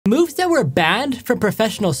Moves that were banned from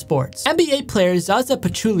professional sports. NBA player Zaza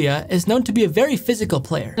Pachulia is known to be a very physical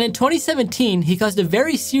player, and in 2017 he caused a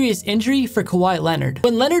very serious injury for Kawhi Leonard.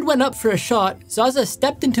 When Leonard went up for a shot, Zaza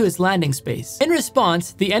stepped into his landing space. In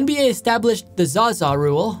response, the NBA established the Zaza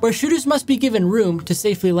rule, where shooters must be given room to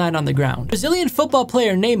safely land on the ground. Brazilian football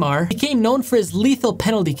player Neymar became known for his lethal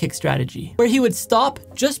penalty kick strategy, where he would stop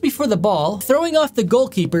just before the ball, throwing off the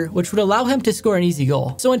goalkeeper, which would allow him to score an easy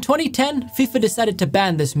goal. So in 2010, FIFA decided to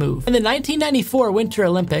ban this move. In the 1994 Winter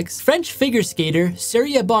Olympics, French figure skater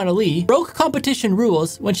Surya Bonali broke competition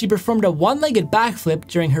rules when she performed a one-legged backflip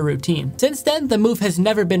during her routine. Since then, the move has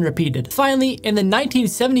never been repeated. Finally, in the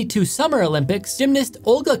 1972 Summer Olympics, gymnast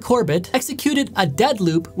Olga Korbut executed a dead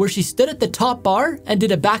loop where she stood at the top bar and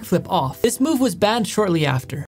did a backflip off. This move was banned shortly after.